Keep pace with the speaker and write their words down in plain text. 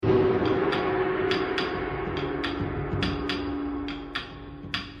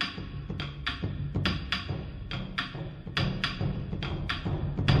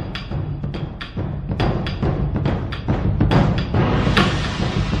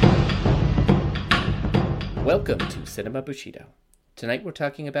Welcome to Cinema Bushido. Tonight we're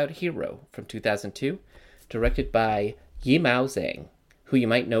talking about Hero from 2002, directed by Yimou Zhang, who you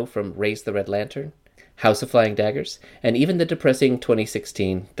might know from Raise the Red Lantern, House of Flying Daggers, and even the depressing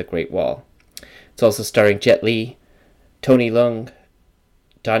 2016 The Great Wall. It's also starring Jet Li, Tony Leung,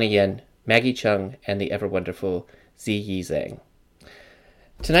 Donnie Yen, Maggie Cheung, and the ever-wonderful Ziyi Zhang.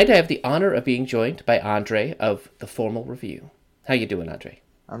 Tonight I have the honor of being joined by Andre of The Formal Review. How you doing, Andre?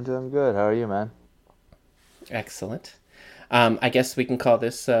 I'm doing good. How are you, man? Excellent. I guess we can call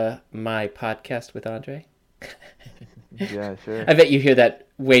this my podcast with Andre. Yeah, sure. I bet you hear that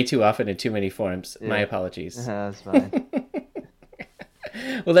way too often in too many forms. Yeah. My apologies. That's fine.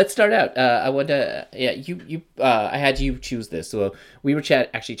 Well, let's start out. I want to, I had you choose this. So we were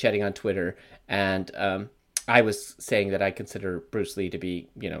actually chatting on Twitter, and I was saying that I consider Bruce Lee to be,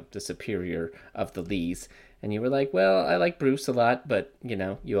 the superior of the Lees. And you were like, well, I like Bruce a lot, but,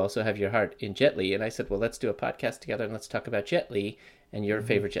 you also have your heart in Jet Li. And I said, well, let's do a podcast together and let's talk about Jet Li and your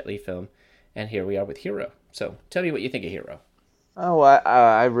favorite Jet Li film. And here we are with Hero. So tell me what you think of Hero. Oh,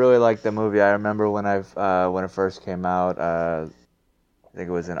 I really like the movie. I remember when it first came out. I think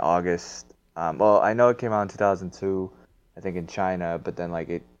it was in August. Well, I know it came out in 2002, I think in China, but then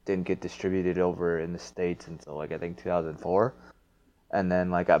it didn't get distributed over in the States until I think 2004. And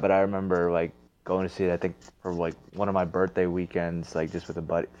then but I remember going to see it, I think for one of my birthday weekends, just with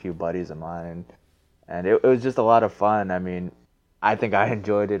a few buddies of mine, and it was just a lot of fun. I mean, I think I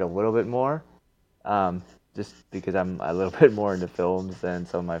enjoyed it a little bit more, just because I'm a little bit more into films than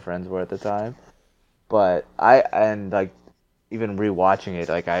some of my friends were at the time. But even rewatching it,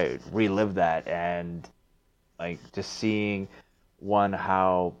 I relived that, and just seeing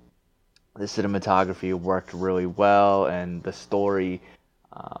how the cinematography worked really well, and the story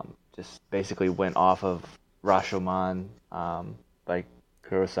just basically went off of Rashomon, by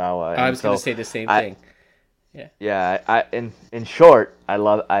Kurosawa. I was going to say the same thing. Yeah. Yeah. In short, I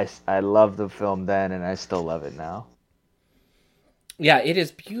love the film then, and I still love it now. Yeah, it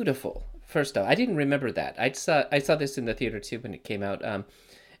is beautiful. First off, I didn't remember that. I saw this in the theater too when it came out,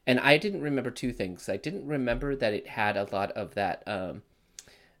 and I didn't remember two things. I didn't remember that it had a lot of that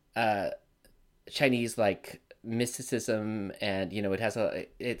Chinese mysticism, and it has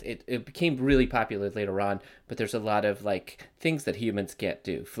it became really popular later on, but there's a lot of things that humans can't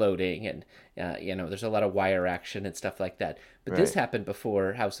do, floating, and there's a lot of wire action and stuff like that, but this happened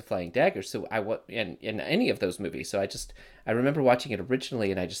before House of Flying Daggers, so in any of those movies, so I remember watching it originally,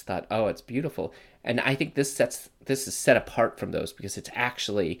 and I just thought, oh, it's beautiful. And I think this is set apart from those because it's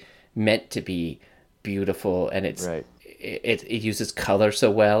actually meant to be beautiful, and it's it uses color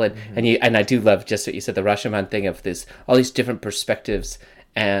so well, and I do love just what you said, the Rashomon thing of all these different perspectives,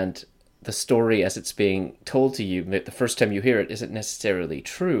 and the story as it's being told to you the first time you hear it isn't necessarily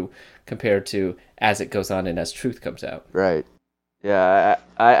true compared to as it goes on and as truth comes out. Right. Yeah,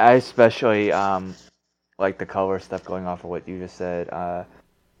 I especially like the color stuff, going off of what you just said.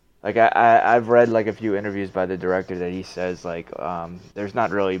 I've read a few interviews by the director that he says there's not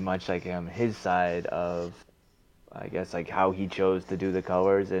really much his side of, I guess, how he chose to do the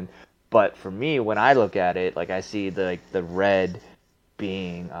colors, but for me, when I look at it, I see the red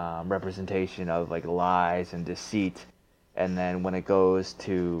being representation of lies and deceit, and then when it goes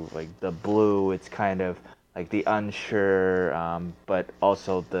to the blue, it's kind of the unsure, but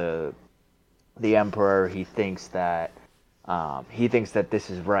also the emperor, he thinks that this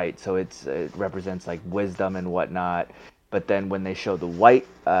is right, so it represents wisdom and whatnot. But then when they show the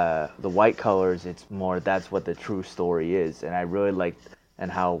white colors, it's more, that's what the true story is. And I really like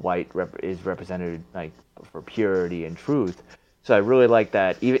and how white is represented for purity and truth. So I really like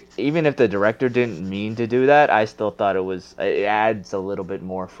that. Even if the director didn't mean to do that, I still thought it adds a little bit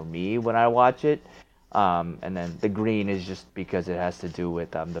more for me when I watch it. And then the green is just because it has to do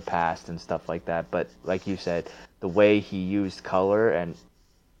with the past and stuff like that. But like you said, the way he used color, and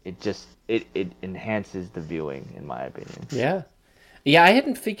it enhances the viewing, in my opinion. Yeah, I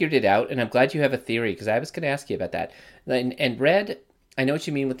hadn't figured it out, and I'm glad you have a theory, because I was going to ask you about that. And red, I know what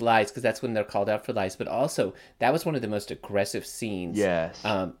you mean with lies, because that's when they're called out for lies, but also that was one of the most aggressive scenes. Yes.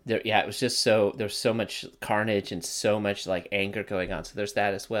 It was just there's so much carnage and so much anger going on, so there's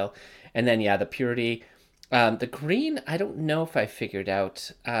that as well. And then the purity, the green, I don't know if I figured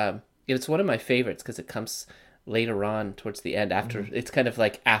out. It's one of my favorites because it comes later on towards the end, after it's kind of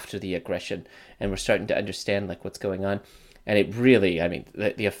after the aggression, and we're starting to understand what's going on. And it really, I mean,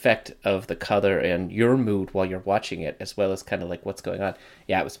 the effect of the color and your mood while you're watching it, as well as kind of what's going on.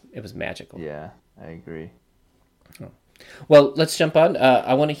 Yeah, it was magical. Yeah, I agree. Oh. Well, let's jump on.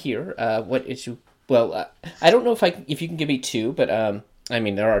 I want to hear what issue. Well, I don't know if you can give me two, but I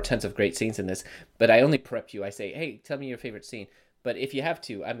mean, there are tons of great scenes in this, but I only prep you. I say, hey, tell me your favorite scene. But if you have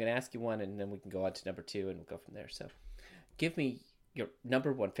to, I'm going to ask you one, and then we can go on to number two, and we'll go from there. So, give me your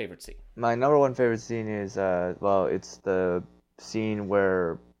number one favorite scene. My number one favorite scene is well, it's the scene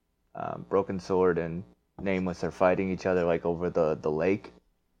where Broken Sword and Nameless are fighting each other like over the lake.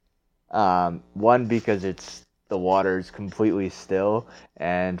 One because it's the water's completely still,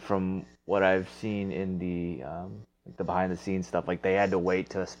 and from what I've seen in like the behind the scenes stuff, like they had to wait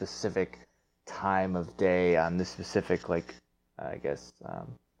to a specific time of day on this specific like I guess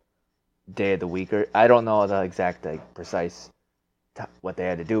day of the week, or I don't know the exact like precise what they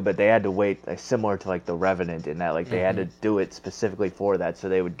had to do, but they had to wait similar to like the Revenant in that like they had to do it specifically for that, so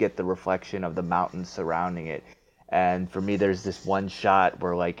they would get the reflection of the mountains surrounding it. And for me, there's this one shot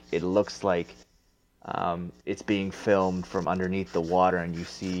where like it looks like it's being filmed from underneath the water, and you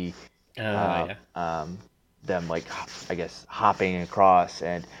see them like I guess hopping across.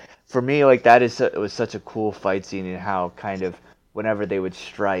 And for me, like it was such a cool fight scene, and how kind of whenever they would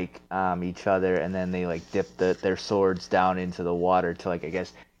strike each other, and then they like dip their swords down into the water to like I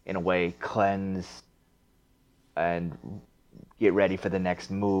guess in a way cleanse and get ready for the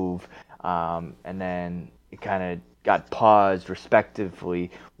next move, and then it kind of got paused respectively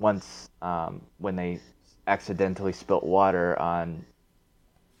once when they accidentally spilt water on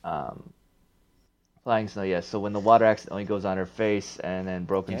Flying Snow. Yes, so when the water accidentally goes on her face, and then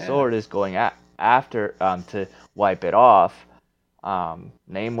Broken Sword is going after to wipe it off.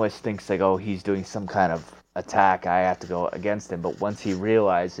 Nameless thinks like, oh, he's doing some kind of attack, I have to go against him. But once he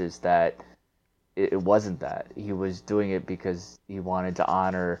realizes that it wasn't that, he was doing it because he wanted to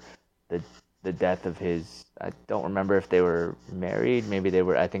honor the death of his. I don't remember if they were married. Maybe they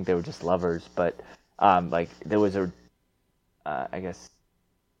were. I think they were just lovers. But like there was a, I guess,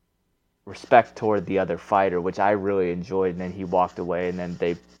 respect toward the other fighter, which I really enjoyed. And then he walked away, and then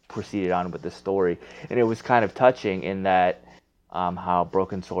they proceeded on with the story, and it was kind of touching in that. How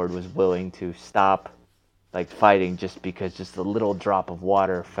Broken Sword was willing to stop like fighting just because just a little drop of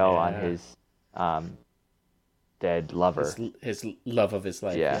water fell on his dead lover. His love of his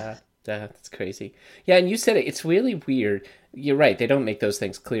life. Yeah. That's crazy. Yeah, and you said it. It's really weird. You're right. They don't make those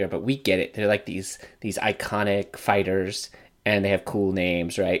things clear, but we get it. They're like these iconic fighters, and they have cool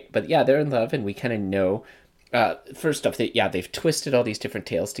names, right? But yeah, they're in love, and we kind of know. First off, they've twisted all these different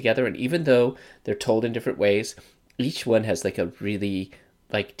tales together, and even though they're told in different ways, each one has like a really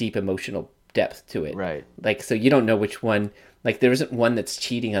like deep emotional depth to it. Right. Like, so you don't know which one, like there isn't one that's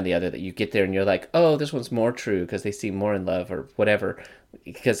cheating on the other that you get there and you're like, oh, this one's more true because they seem more in love or whatever.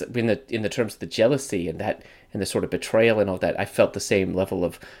 Because in the terms of the jealousy and that and the sort of betrayal and all that, I felt the same level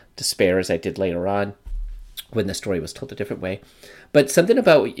of despair as I did later on when the story was told a different way. But something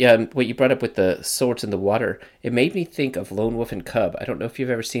about what you brought up with the swords in the water, it made me think of Lone Wolf and Cub. I don't know if you've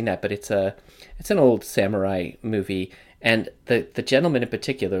ever seen that, but it's an old samurai movie, and the gentleman in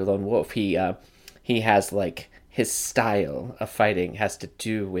particular, Lone Wolf, he has like his style of fighting has to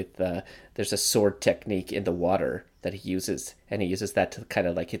do with there's a sword technique in the water that he uses, and he uses that to kind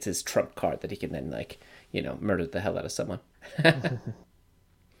of like it's his trump card that he can then like murder the hell out of someone. Yeah,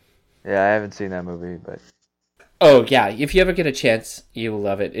 I haven't seen that movie, but. Oh yeah, if you ever get a chance, you will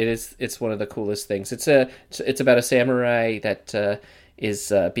love it. It's one of the coolest things. It's about a samurai that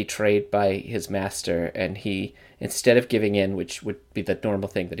is betrayed by his master, and he, instead of giving in, which would be the normal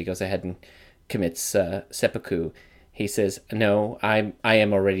thing, that he goes ahead and commits seppuku, he says, "No, I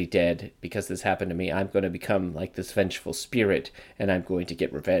am already dead because this happened to me. I'm going to become like this vengeful spirit, and I'm going to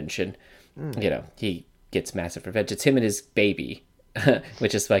get revenge." And he gets massive revenge. It's him and his baby,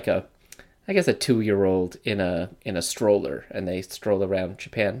 which is like I guess a 2-year-old in a stroller, and they stroll around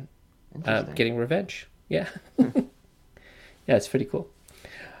Japan, getting revenge. Yeah, yeah, it's pretty cool.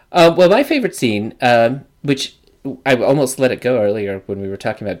 Well, my favorite scene, which I almost let it go earlier when we were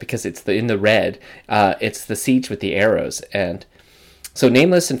talking about it because it's in the red. It's the siege with the arrows, and so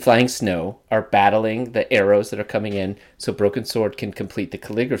Nameless and Flying Snow are battling the arrows that are coming in, so Broken Sword can complete the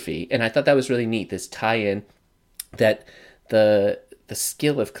calligraphy. And I thought that was really neat. This tie-in that the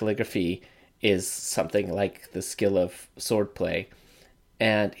skill of calligraphy is something like the skill of swordplay,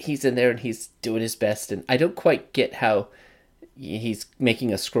 and he's in there and he's doing his best, and I don't quite get how he's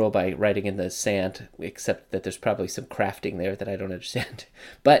making a scroll by writing in the sand, except that there's probably some crafting there that I don't understand.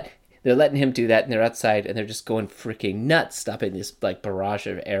 But they're letting him do that, and they're outside, and they're just going freaking nuts, stopping this like barrage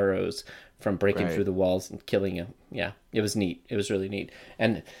of arrows from breaking through the walls and killing him. Yeah, it was neat. It was really neat.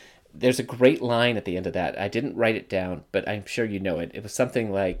 And there's a great line at the end of that. I didn't write it down, but I'm sure you know it. It was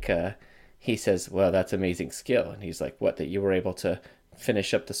something like, he says, "Well, that's amazing skill." And he's like, "What, that you were able to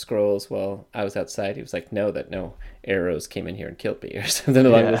finish up the scrolls while I was outside. He was like, no, that no arrows came in here and killed me or something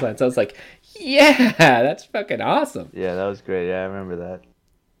along those Yeah. lines. I was like, yeah, that's fucking awesome. Yeah, that was great. Yeah, I remember that.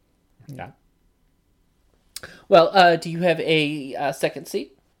 Yeah. Well, do you have a second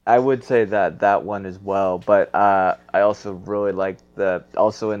seat? I would say that that one as well, but I also really like the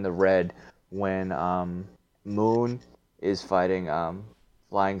also in the red when Moon is fighting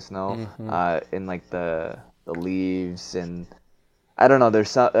Flying Snow Mm-hmm. in like the leaves and I don't know. There's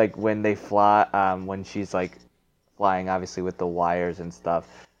some like when they fly when she's like flying obviously with the wires and stuff,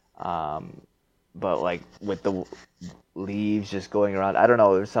 but like with the leaves just going around. I don't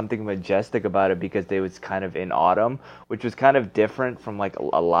know. There's something majestic about it because they was kind of in autumn, which was kind of different from like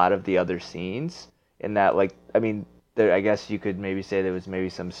a lot of the other scenes. In that, like, I mean, there. I guess you could maybe say there was maybe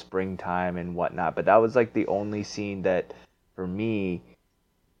some springtime and whatnot, but that was like the only scene that, for me,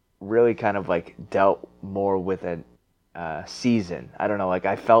 really kind of like dealt more with a season. I don't know. Like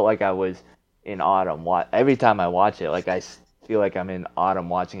I felt like I was in autumn. Every time I watch it, like feel like I'm in autumn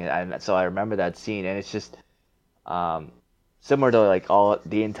watching it, and so I remember that scene, and it's just um, similar to like all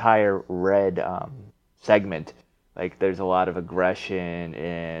the entire red segment. Like there's a lot of aggression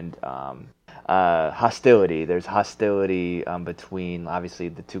and hostility. There's hostility between obviously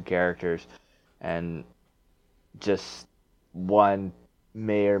the two characters, and just one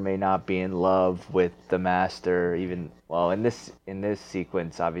may or may not be in love with the master. Even well, in this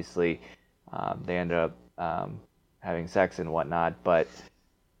sequence, obviously, they end up having sex and whatnot. But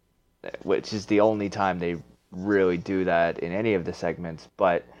which is the only time they really do that in any of the segments.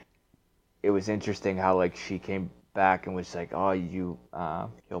 But it was interesting how like she came back and was like, "Oh, you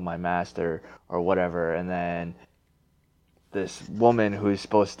killed my master" or whatever, and then this woman who's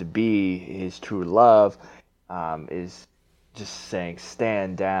supposed to be his true love is just saying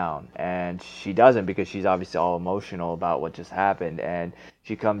stand down, and she doesn't because she's obviously all emotional about what just happened, and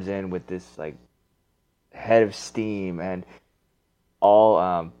she comes in with this like head of steam, and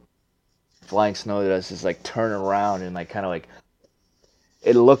all Flying Snow does is like turn around and like kind of like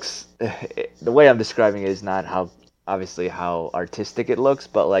it looks the way I'm describing it is not how obviously how artistic it looks,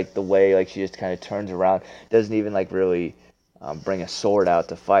 but like the way like she just kind of turns around, doesn't even like really bring a sword out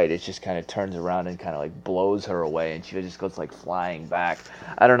to fight. It just kind of turns around and kind of like blows her away, and she just goes like flying back.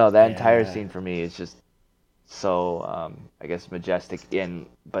 I don't know. That entire Yeah. scene for me is just so I guess majestic in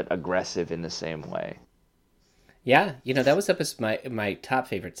but aggressive in the same way. Yeah, that was up as my top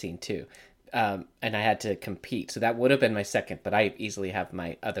favorite scene too, and I had to compete, so that would have been my second, but I easily have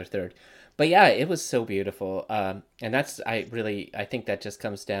my other third. But yeah, it was so beautiful, and I think that just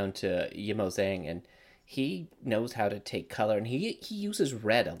comes down to Yimou Zhang, and he knows how to take color, and he uses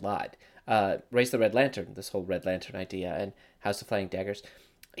red a lot. Raise the Red Lantern, this whole Red Lantern idea, and House of Flying Daggers.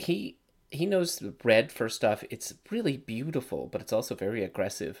 He he knows red first off. It's really beautiful, but it's also very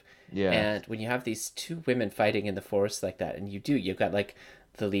aggressive. Yeah. And when you have these two women fighting in the forest like that, and you've got like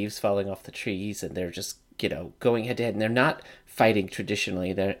the leaves falling off the trees, and they're just going head to head, and they're not fighting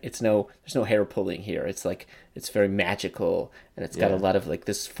traditionally. There's no hair pulling here. It's like it's very magical, and it's got a Yeah. lot of like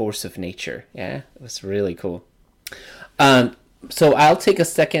this force of nature. Yeah, it was really cool. Um, so I'll take a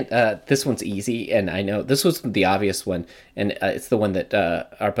second. This one's easy, and I know this was the obvious one, and it's the one that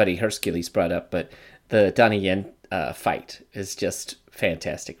our buddy Hercules brought up. But the Donnie Yen fight is just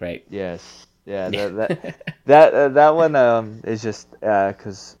fantastic, right? Yes. Yeah. Yeah. That one is just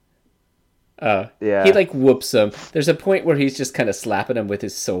cause He yeah. like whoops him. There's a point where he's just kind of slapping him with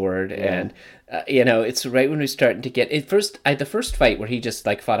his sword, Yeah. and it's right when we're starting to get it. The first fight where he just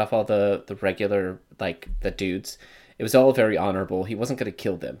like fought off all the regular like the dudes. It was all very honorable. He wasn't going to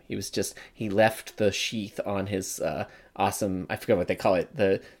kill them. He left the sheath on his awesome. I forget what they call it.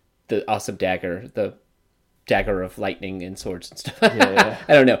 The awesome dagger. The dagger of lightning and swords and stuff. Yeah.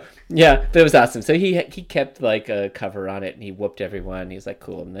 I don't know. Yeah, but it was awesome. So he kept like a cover on it, and he whooped everyone. He was like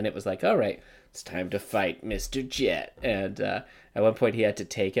cool, and then it was like, all right, it's time to fight, Mr. Jet. And at one point he had to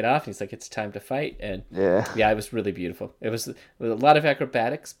take it off. He's like, it's time to fight, and Yeah. yeah, it was really beautiful. It was with a lot of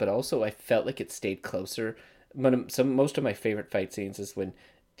acrobatics, but also I felt like it stayed closer. Most of my favorite fight scenes is when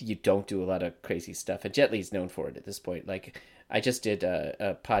you don't do a lot of crazy stuff, and Jet Li's known for it at this point. Like I just did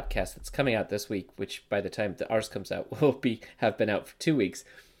a podcast that's coming out this week, which by the time ours comes out will have been out for 2 weeks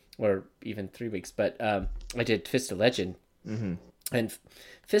or even 3 weeks. But I did Fist of Legend, Hmm. and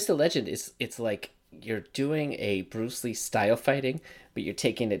Fist of Legend it's like you're doing a Bruce Lee style fighting, but you're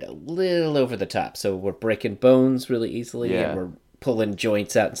taking it a little over the top. So we're breaking bones really easily, and Yeah. we're pulling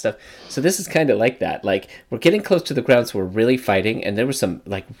joints out and stuff. So this is kind of like that. Like we're getting close to the ground, so we're really fighting. And there was some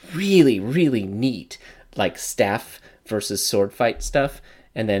like really really neat like staff versus sword fight stuff.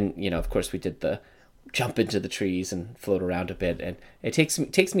 And then of course we did jump into the trees and float around a bit, and it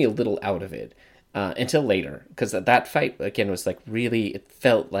takes me a little out of it until later, because that fight again was like really, it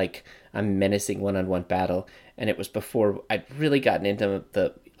felt like a menacing one-on-one battle, and it was before I'd really gotten into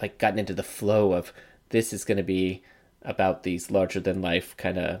the flow of this is going to be about these larger than life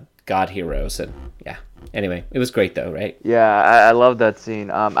kind of god heroes. And yeah, anyway, it was great though, right? Yeah, I love that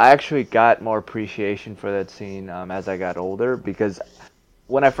scene. I actually got more appreciation for that scene as I got older, because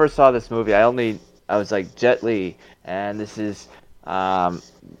when I first saw this movie, I was like, Jet Li, and this is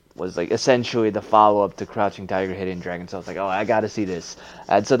was like essentially the follow up to Crouching Tiger, Hidden Dragon. So I was like, oh, I got to see this,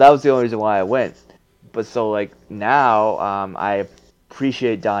 and so that was the only reason why I went. But so like now, I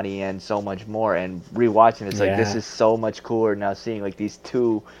appreciate Donnie Yen so much more, and rewatching it's like this Yeah. is so much cooler now, seeing like these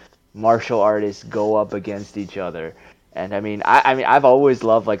two martial artists go up against each other. And I mean I've always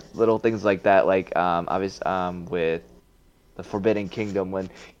loved like little things like that, like obviously with the Forbidden Kingdom, when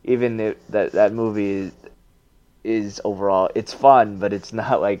even that movie is overall it's fun, but it's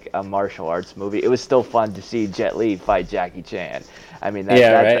not like a martial arts movie. It was still fun to see Jet Li fight Jackie Chan. I mean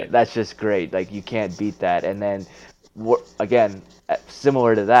Yeah, right. that's just great. Like you can't beat that. And then again,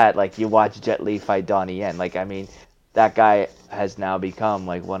 similar to that, like you watch Jet Li fight Donnie Yen. Like I mean, that guy has now become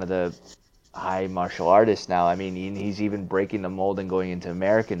like one of the high martial artists now. I mean, he's even breaking the mold and going into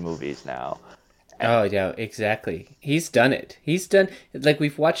American movies now. Oh yeah, exactly. He's done it. He's done like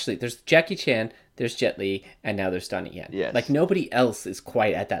we've watched it. There's Jackie Chan, there's Jet Li, and now there's Donnie Yen. Like Yes. nobody else is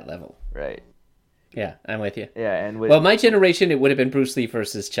quite at that level. Right. Yeah, I'm with you. Yeah, and with Well, my generation, it would have been Bruce Lee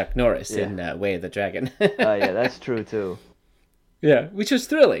versus Chuck Norris yeah. in Way of the Dragon. Yeah, that's true too. Yeah, which was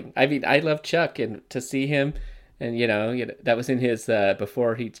thrilling. I mean, I love Chuck, and to see him, and that was in his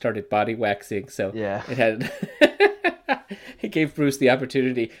before he started body waxing, so Yeah. it had it gave Bruce the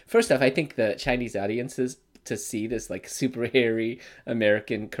opportunity. First off, I think the Chinese audiences to see this like super hairy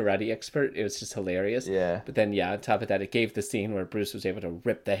American karate expert, it was just hilarious. Yeah. But then yeah, on top of that, it gave the scene where Bruce was able to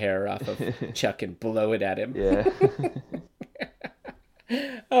rip the hair off of Chuck and blow it at him. Yeah.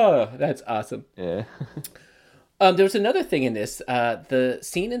 Oh, that's awesome. Yeah. There was another thing in this, the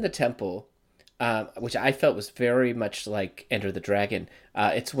scene in the temple, which I felt was very much like Enter the Dragon.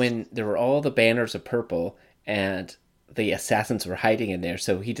 It's when there were all the banners of purple and the assassins were hiding in there.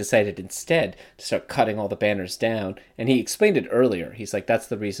 So he decided instead to start cutting all the banners down. And he explained it earlier. He's like, that's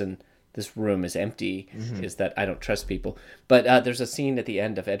the reason this room is empty, is that I don't trust people. But there's a scene at the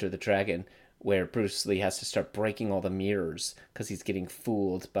end of Enter the Dragon where Bruce Lee has to start breaking all the mirrors because he's getting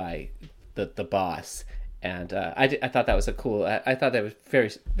fooled by the boss. And I thought that was a cool. I thought that was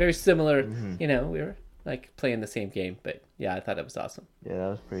very very similar. We were like playing the same game, but yeah, I thought that was awesome. Yeah, that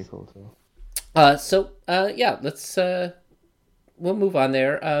was pretty cool too. Yeah, let's we'll move on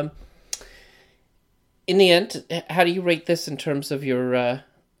there. In the end, how do you rate this in terms of your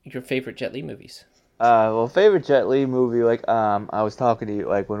favorite Jet Li movies? Well, favorite Jet Li movie, like I was talking to you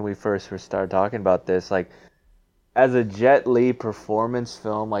like when we first started talking about this, like as a Jet Li performance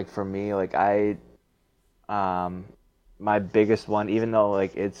film, like for me, like my biggest one, even though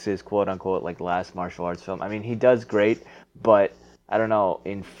like it's his quote unquote like last martial arts film. I mean, he does great, but I don't know,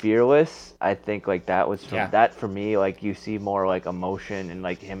 in Fearless, I think like that was that for me, like you see more like emotion and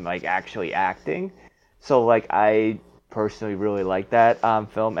like him like actually acting. So like I personally really like that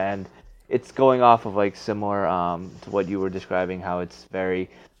film, and it's going off of like similar to what you were describing, how it's very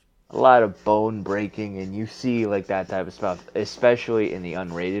a lot of bone breaking, and you see like that type of stuff, especially in the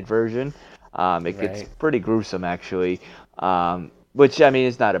unrated version. It gets pretty gruesome actually, which I mean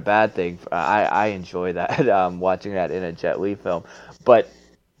is not a bad thing. I enjoy that watching that in a Jet Li film, but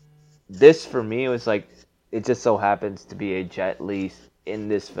this for me was like it just so happens to be a Jet Li in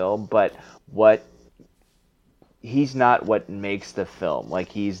this film, but what he's not what makes the film. Like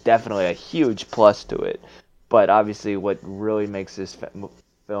he's definitely a huge plus to it, but obviously what really makes this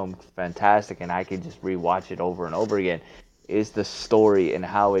film fantastic, and I can just rewatch it over and over again, is the story and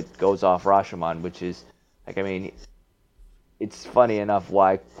how it goes off Rashomon, which is like I mean, it's funny enough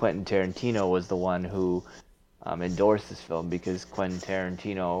why Quentin Tarantino was the one who endorsed this film, because Quentin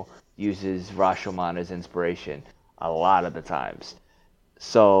Tarantino uses Rashomon as inspiration a lot of the times.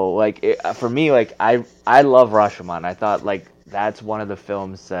 So like for me, like I love Rashomon. I thought like that's one of the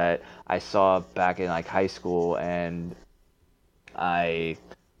films that I saw back in like high school, and I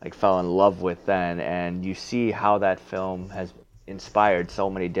like fell in love with then. And you see how that film has inspired so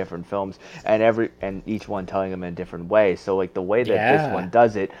many different films, and each one telling them in a different way. So like the way that this one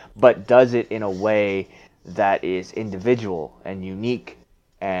does it, but does it in a way that is individual and unique,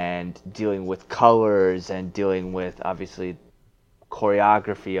 and dealing with colors and dealing with obviously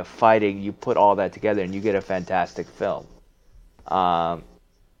choreography of fighting. You put all that together and you get a fantastic film.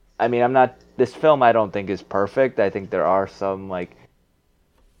 I mean, I'm not. This film I don't think is perfect. I think there are some like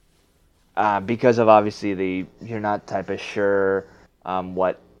because of obviously the you're not type of sure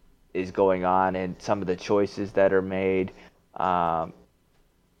what is going on and some of the choices that are made. Um,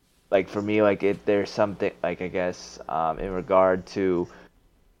 like for me, like if there's something like I guess in regard to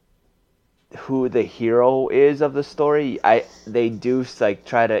who the hero is of the story, they do like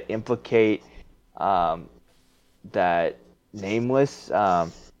try to implicate um, that Nameless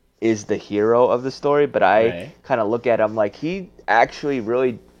is the hero of the story, but I Right. kind of look at him like he actually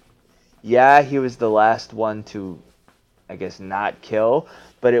really, yeah, he was the last one to, I guess, not kill,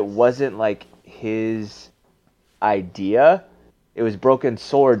 but it wasn't like his idea. It was Broken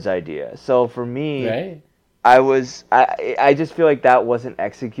Sword's idea. So for me, Right. I just feel like that wasn't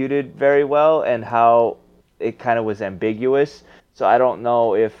executed very well, and how it kind of was ambiguous. So I don't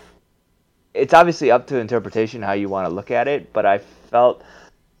know if it's obviously up to interpretation how you want to look at it, but I felt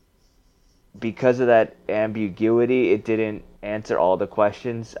because of that ambiguity, it didn't answer all the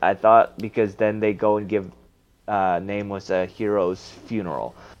questions. I thought because then they go and give Nameless a hero's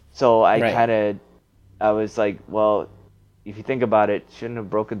funeral. So Right. I was like, well, if you think about it, shouldn't have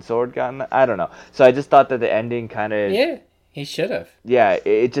Broken Sword gotten? I don't know. So I just thought that the ending kind of, Yeah, he should have. yeah,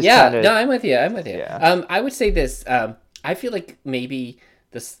 it just kind Yeah, no, of, I'm with you. I'm with you. yeah, I would say this. I feel like maybe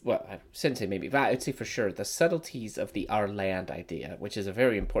this. Well, I shouldn't say maybe, but I would say for sure the subtleties of the our land idea, which is a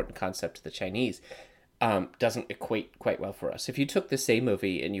very important concept to the Chinese, doesn't equate quite well for us. If you took the same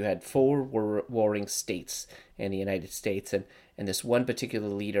movie and you had four warring states in the United States, and this one particular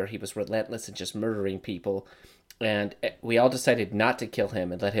leader, he was relentless and just murdering people, and we all decided not to kill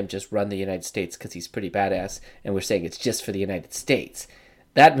him and let him just run the United States because he's pretty badass, and we're saying it's just for the United States.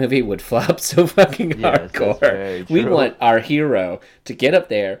 That movie would flop so fucking yes, that's hardcore. very We true. want our hero to get up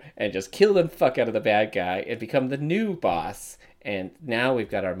there and just kill the fuck out of the bad guy and become the new boss. And now we've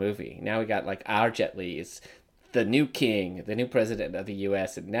got our movie. Now we got like our Jet Li is the new king, the new president of the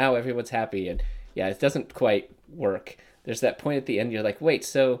U.S., and now everyone's happy. And yeah, it doesn't quite work. There's that point at the end. You're like, wait,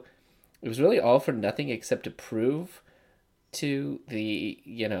 so it was really all for nothing except to prove to the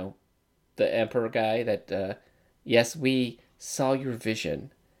emperor guy that yes, we saw your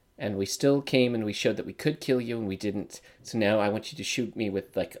vision and we still came and we showed that we could kill you and we didn't. So now I want you to shoot me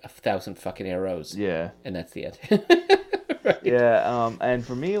with like 1,000 fucking arrows, Yeah. and that's the end. Right. Yeah, and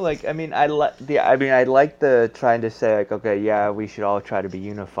for me, like, I mean, I like the trying to say, like, okay, yeah, we should all try to be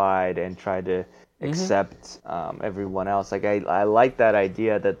unified and try to Mm-hmm. accept everyone else. Like, I like that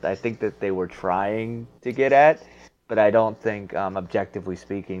idea that I think that they were trying to get at, but I don't think, objectively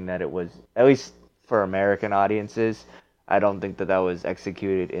speaking, that it was, at least for American audiences, I don't think that that was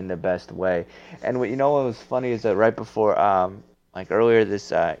executed in the best way. And what was funny is that right before, like earlier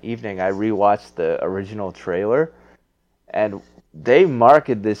this evening, I rewatched the original trailer and they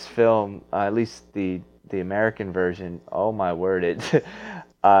marketed this film, at least the American version. Oh my word!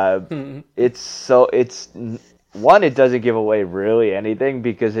 Uh, it's one. It doesn't give away really anything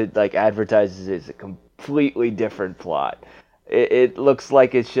because it like advertises it's a completely different plot. It looks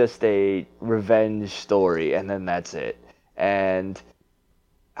like it's just a revenge story, and then that's it. And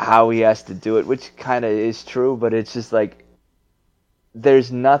how he has to do it, which kind of is true, but it's just like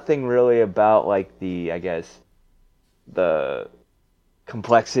there's nothing really about like the I guess the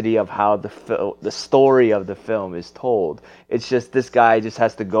complexity of how the story of the film is told. It's just this guy just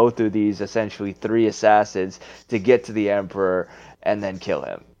has to go through these essentially three assassins to get to the emperor and then kill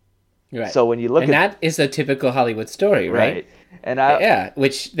him. Right. So when you look And at that is a typical Hollywood story, right? right, and I Yeah,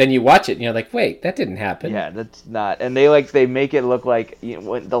 which then you watch it and you're like, wait, that didn't happen. yeah, that's not. And they make it look like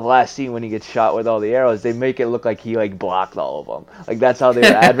when the last scene when he gets shot with all the arrows, they make it look like he like blocked all of them. Like that's how they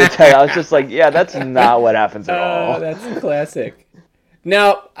were advertised. I was just like, yeah, that's not what happens at Oh, all. that's classic.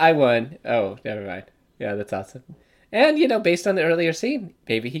 No, I won. Oh, never mind. Yeah, that's awesome. And based on the earlier scene,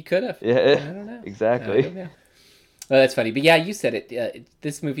 maybe he could have. I Yeah, don't know. I exactly. don't know. Well, that's funny. But yeah, you said it.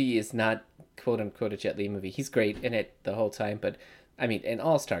 This movie is not quote unquote a Jet Li movie. He's great in it the whole time, but I mean, an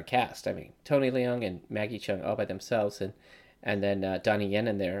all star cast. I mean, Tony Leung and Maggie Cheung all by themselves, and then Donnie Yen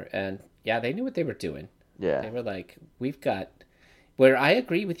in there, and yeah, they knew what they were doing. Yeah, They were like, we've got. Where I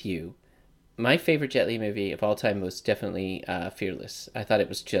agree with you, my favorite Jet Li movie of all time was definitely Fearless. I thought it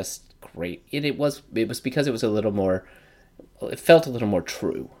was just great. It was because it was a little more. It felt a little more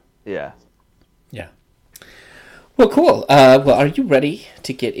true. yeah. Yeah. Well, cool. Well, are you ready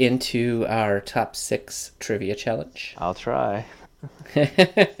to get into our top six trivia challenge? I'll try.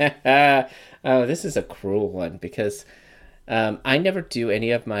 Oh, this is a cruel one because I never do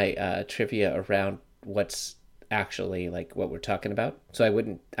any of my trivia around what's actually like what we're talking about. So I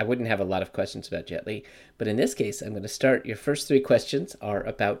wouldn't have a lot of questions about Jet Li. But in this case, I'm going to start. Your first three questions are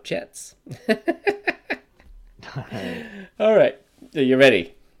about jets. All right. All right. Are you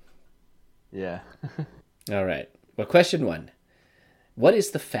ready? Yeah. All right. Well, question one. What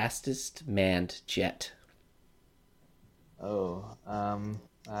is the fastest manned jet? Oh,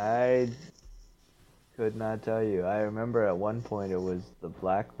 I could not tell you. I remember at one point it was the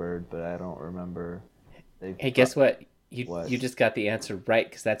Blackbird, but I don't remember. They Hey, guess what? You what? you just got the answer right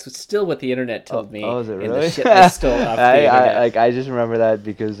because that's still what the internet Oh, told me oh, is it in the really? shit I stole off the internet. I just remember that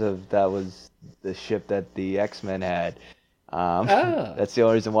because of that was the ship that the X-Men had. Oh, That's the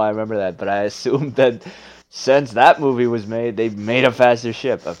only reason why I remember that. But I assumed that since that movie was made, they made a faster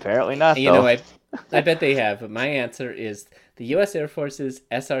ship. Apparently not, you know, though. I bet they have. But my answer is the U.S. Air Force's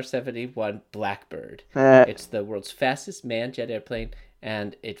SR-71 Blackbird. It's the world's fastest manned jet airplane,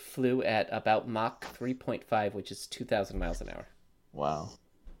 and it flew at about Mach 3.5, which is 2,000 miles an hour. Wow.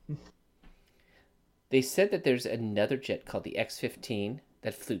 They said that there's another jet called the X-15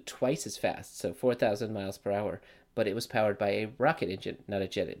 that flew twice as fast, so 4,000 miles per hour, but it was powered by a rocket engine, not a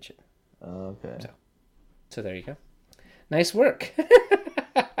jet engine. Okay. So there you go. Nice work.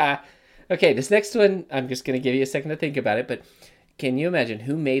 Okay, this next one, I'm just going to give you a second to think about it, but can you imagine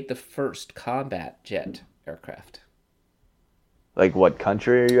who made the first combat jet aircraft? Like, what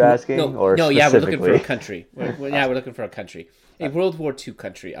country are you asking, or no, yeah, we're looking for specifically? a country. We're looking for a country. A World War II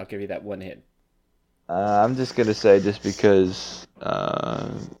country. I'll give you that one hint. I'm just gonna say just because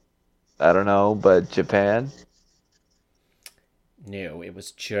I don't know, but Japan. No, it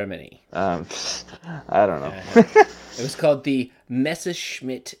was Germany. I don't know. It was called the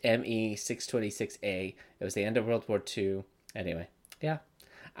Messerschmitt Me 626A. It was the end of World War II. Anyway, yeah.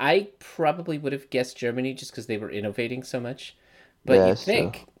 I probably would have guessed Germany just because they were innovating so much. But Yeah, you'd that's true.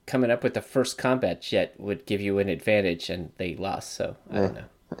 think coming up with the first combat jet would give you an advantage, and they lost, so I don't know.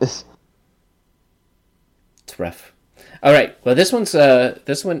 It's rough. All right. Well, this one,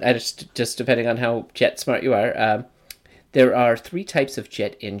 I just depending on how jet smart you are, there are three types of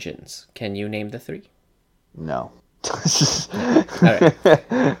jet engines. Can you name the three? No. All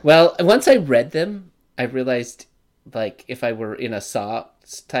right. Well, once I read them, I realized, like, if I were in a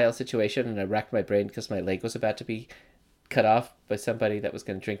Saw-style situation and I racked my brain because my leg was about to be cut off by somebody that was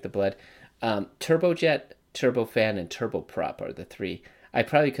going to drink the blood, turbojet, turbofan, and turboprop are the three. I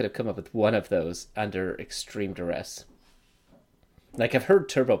probably could have come up with one of those under extreme duress. Like, I've heard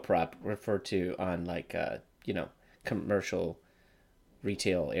turboprop referred to on, like, commercial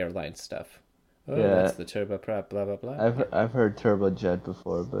retail airline stuff. Oh, Yeah. that's the turboprop, blah, blah, blah. I've heard turbojet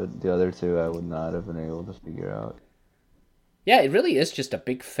before, but the other two I would not have been able to figure out. Yeah, it really is just a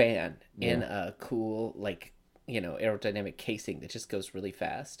big fan in Yeah. a cool, like, aerodynamic casing that just goes really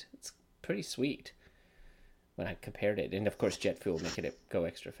fast. It's pretty sweet when I compared it. And, of course, jet fuel making it go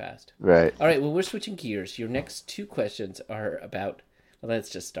extra fast. Right. All right, well, we're switching gears. Your next two questions are about, well, let's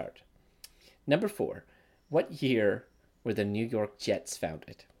just start. Number 4, what year were the New York Jets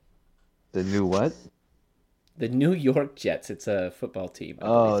founded? The new what? The New York Jets. It's a football team, I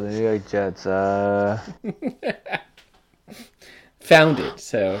Oh, the New York Jets. Founded,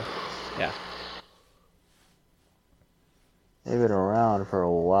 so, yeah. They've been around for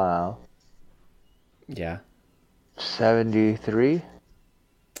a while. Yeah. 73?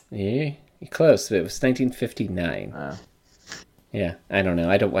 Yeah, you're close. It was 1959. Yeah, I don't know.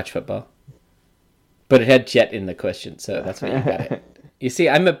 I don't watch football. But it had jet in the question, so that's why you got it. You see,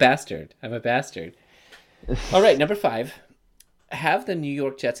 I'm a bastard. All right, number 5. Have the New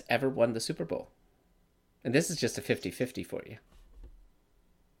York Jets ever won the Super Bowl? And this is just a 50-50 for you.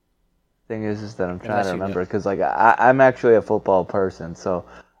 Thing is that I'm trying Unless to you know. remember because like I'm actually a football person, so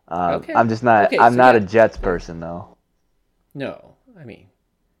Okay. I'm just not. Okay, I'm so not a yeah. Jets person though. No, I mean,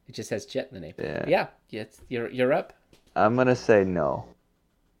 it just has jet in the name. Yeah. Yeah, you're up. I'm gonna say no.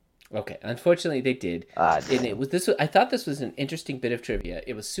 Okay, unfortunately they did. And Damn. it was this. I thought this was an interesting bit of trivia.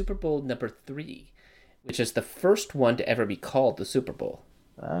 It was Super Bowl number 3, which is the first one to ever be called the Super Bowl.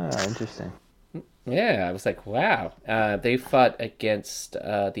 Interesting. Yeah, I was like, wow. They fought against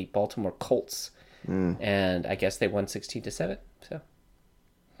the Baltimore Colts, and I guess they won 16-7. So,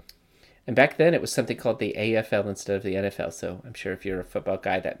 and back then it was something called the AFL instead of the NFL. So I'm sure if you're a football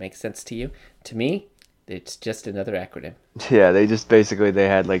guy, that makes sense to you. To me, it's just another acronym. Yeah, they just basically they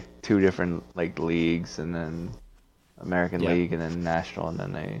had like 2 different like leagues, and then American Yeah. League, and then National, and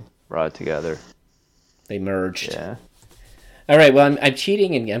then they brought it together. They merged. Yeah. All right. Well, I'm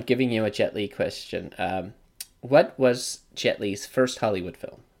cheating, and I'm giving you a Jet Li question. What was Jet Li's first Hollywood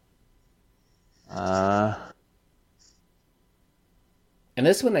film? And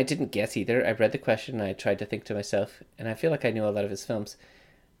this one I didn't guess either. I read the question and I tried to think to myself, and I feel like I knew a lot of his films.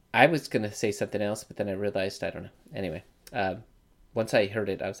 I was going to say something else, but then I realized, I don't know. Anyway, once I heard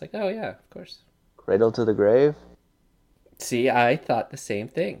it, I was like, oh yeah, of course. Cradle to the Grave? See, I thought the same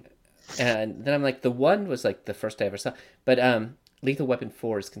thing. And then I'm like, the one was like the first I ever saw. But Lethal Weapon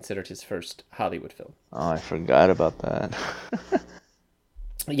 4 is considered his first Hollywood film. Oh, I forgot about that.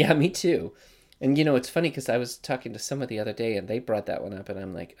 Yeah, me too. And you know, it's funny because I was talking to someone the other day and they brought that one up and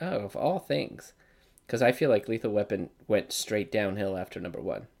I'm like, oh, of all things. Because I feel like Lethal Weapon went straight downhill after number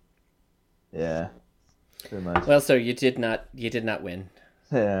 1. Yeah, pretty much. Well, sir, you did not win.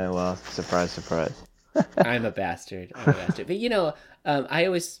 Yeah, well, surprise, surprise. I'm a bastard. But you know, I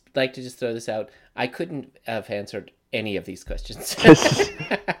always like to just throw this out. I couldn't have answered any of these questions.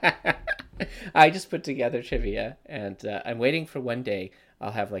 I just put together trivia, and I'm waiting for one day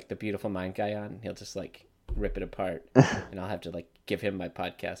I'll have like the Beautiful Mind guy on, and he'll just like rip it apart, and I'll have to like give him my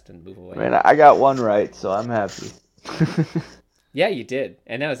podcast and move away. Man, I got one right, so I'm happy. Yeah, you did,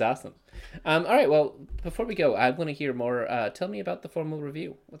 and that was awesome. All right, well, before we go, I want to hear more. Tell me about the formal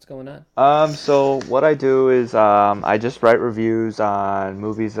review. What's going on? So what I do is I just write reviews on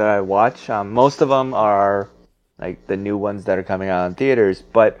movies that I watch. Most of them are like the new ones that are coming out in theaters,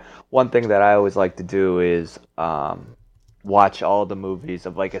 but one thing that I always like to do is watch all the movies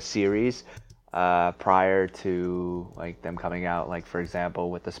of like a series prior to like them coming out. Like for example,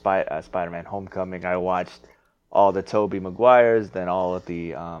 with the Spider-Man Homecoming, I watched all the Tobey Maguires, then all of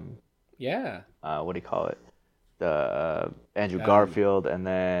the what do you call it? The Andrew Garfield, and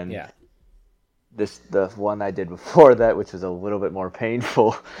then the one I did before that, which was a little bit more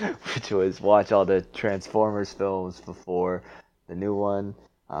painful, which was watch all the Transformers films before the new one.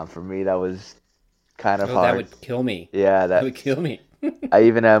 For me, that was kind of hard. That would kill me. Yeah, that would kill me. I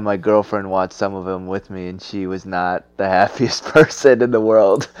even had my girlfriend watch some of them with me, and she was not the happiest person in the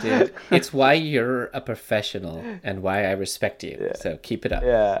world. Dude, it's why you're a professional and why I respect you. Yeah. So keep it up.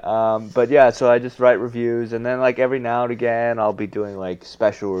 Yeah, but yeah, so I just write reviews, and then like every now and again, I'll be doing like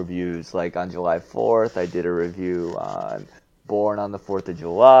special reviews. Like on July 4th, I did a review on Born on the 4th of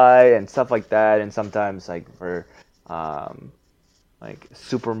July and stuff like that. And sometimes like for like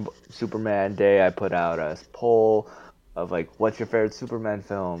Superman Day, I put out a poll of like, what's your favorite Superman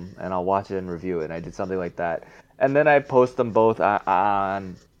film, and I'll watch it and review it. And I did something like that, and then I post them both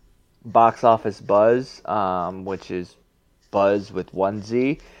on Box Office Buzz, which is Buzz with 1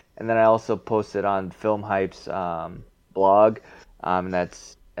 Z, and then I also post it on Film Hype's blog, and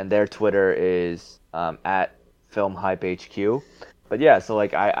their Twitter is at Film Hype HQ. But yeah, so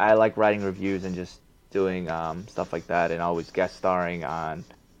like I like writing reviews and just doing stuff like that, and always guest starring on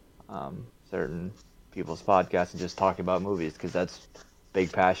certain people's podcasts and just talking about movies, because that's a big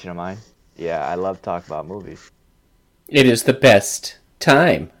passion of mine. Yeah, I love talking about movies. It is the best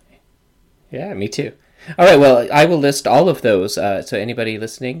time. Yeah, me too. All right, well, I will list all of those. So anybody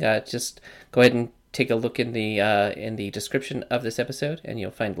listening, just go ahead and take a look in the description of this episode, and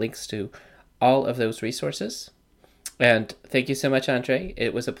you'll find links to all of those resources. And thank you so much, Andre.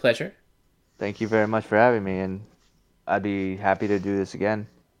 It was a pleasure. Thank you very much for having me, and I'd be happy to do this again.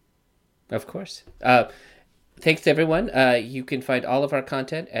 Of course. Thanks, everyone. You can find all of our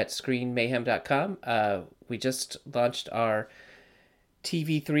content at screenmayhem.com. We just launched our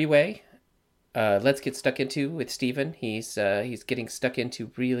TV three-way. Let's Get Stuck Into with Steven. He's getting stuck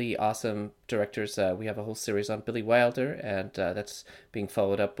into really awesome directors. We have a whole series on Billy Wilder, and that's being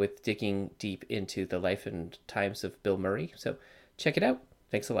followed up with digging deep into the life and times of Bill Murray. So check it out.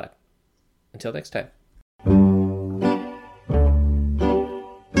 Thanks a lot. Until next time.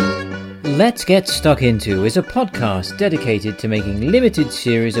 Let's Get Stuck Into is a podcast dedicated to making limited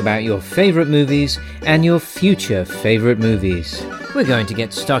series about your favourite movies and your future favourite movies. We're going to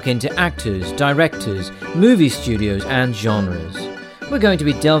get stuck into actors, directors, movie studios and genres. We're going to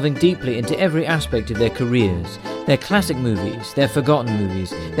be delving deeply into every aspect of their careers, their classic movies, their forgotten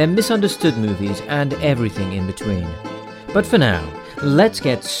movies, their misunderstood movies, and everything in between. But for now, let's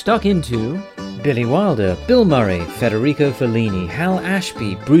get stuck into Billy Wilder, Bill Murray, Federico Fellini, Hal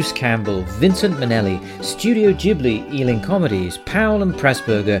Ashby, Bruce Campbell, Vincent Minnelli, Studio Ghibli, Ealing Comedies, Powell and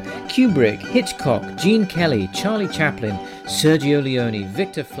Pressburger, Kubrick, Hitchcock, Gene Kelly, Charlie Chaplin, Sergio Leone,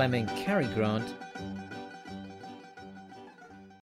 Victor Fleming, Cary Grant,